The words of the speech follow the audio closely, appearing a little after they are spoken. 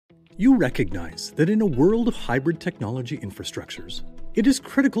You recognize that in a world of hybrid technology infrastructures, it is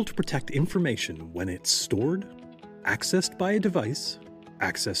critical to protect information when it's stored, accessed by a device,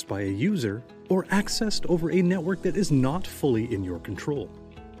 accessed by a user, or accessed over a network that is not fully in your control.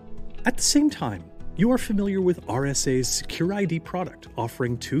 At the same time, you are familiar with RSA's SecurID product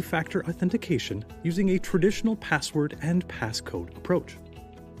offering two-factor authentication using a traditional password and passcode approach.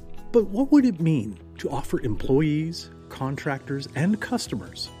 But what would it mean to offer employees, contractors, and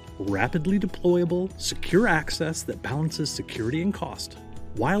customers rapidly deployable, secure access that balances security and cost,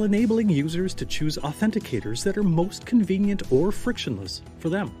 while enabling users to choose authenticators that are most convenient or frictionless for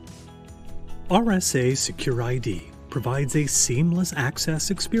them? RSA SecurID provides a seamless access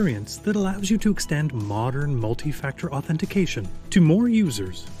experience that allows you to extend modern multi-factor authentication to more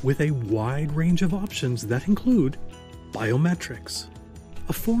users with a wide range of options that include biometrics,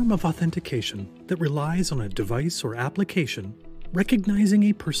 a form of authentication that relies on a device or application recognizing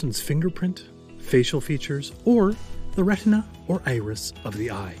a person's fingerprint, facial features, or the retina or iris of the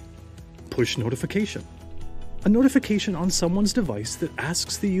eye. Push notification, a notification on someone's device that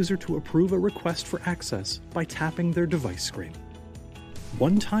asks the user to approve a request for access by tapping their device screen.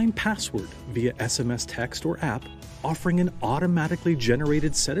 One-time password via SMS text or app, offering an automatically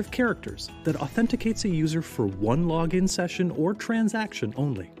generated set of characters that authenticates a user for one login session or transaction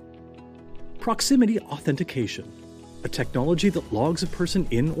only. Proximity authentication, a technology that logs a person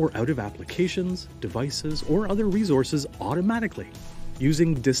in or out of applications, devices, or other resources automatically,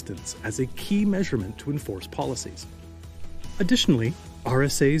 using distance as a key measurement to enforce policies. Additionally,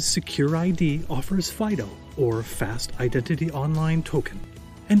 RSA's SecurID offers FIDO, or Fast Identity Online Token,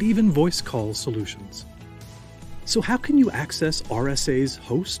 and even voice call solutions. So how can you access RSA's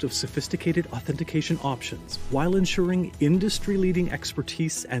host of sophisticated authentication options while ensuring industry-leading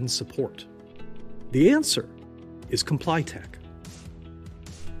expertise and support? The answer is ComplyTec.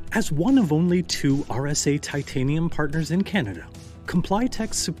 As one of only 2 RSA Titanium partners in Canada,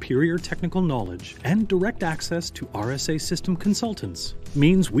 ComplyTec's superior technical knowledge and direct access to RSA system consultants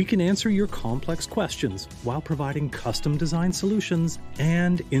means we can answer your complex questions while providing custom design solutions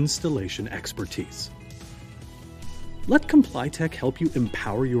and installation expertise. Let ComplyTec help you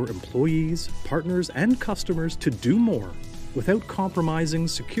empower your employees, partners, and customers to do more without compromising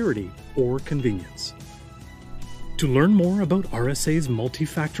security or convenience. To learn more about RSA's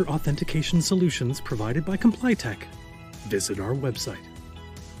multi-factor authentication solutions provided by ComplyTec, visit our website.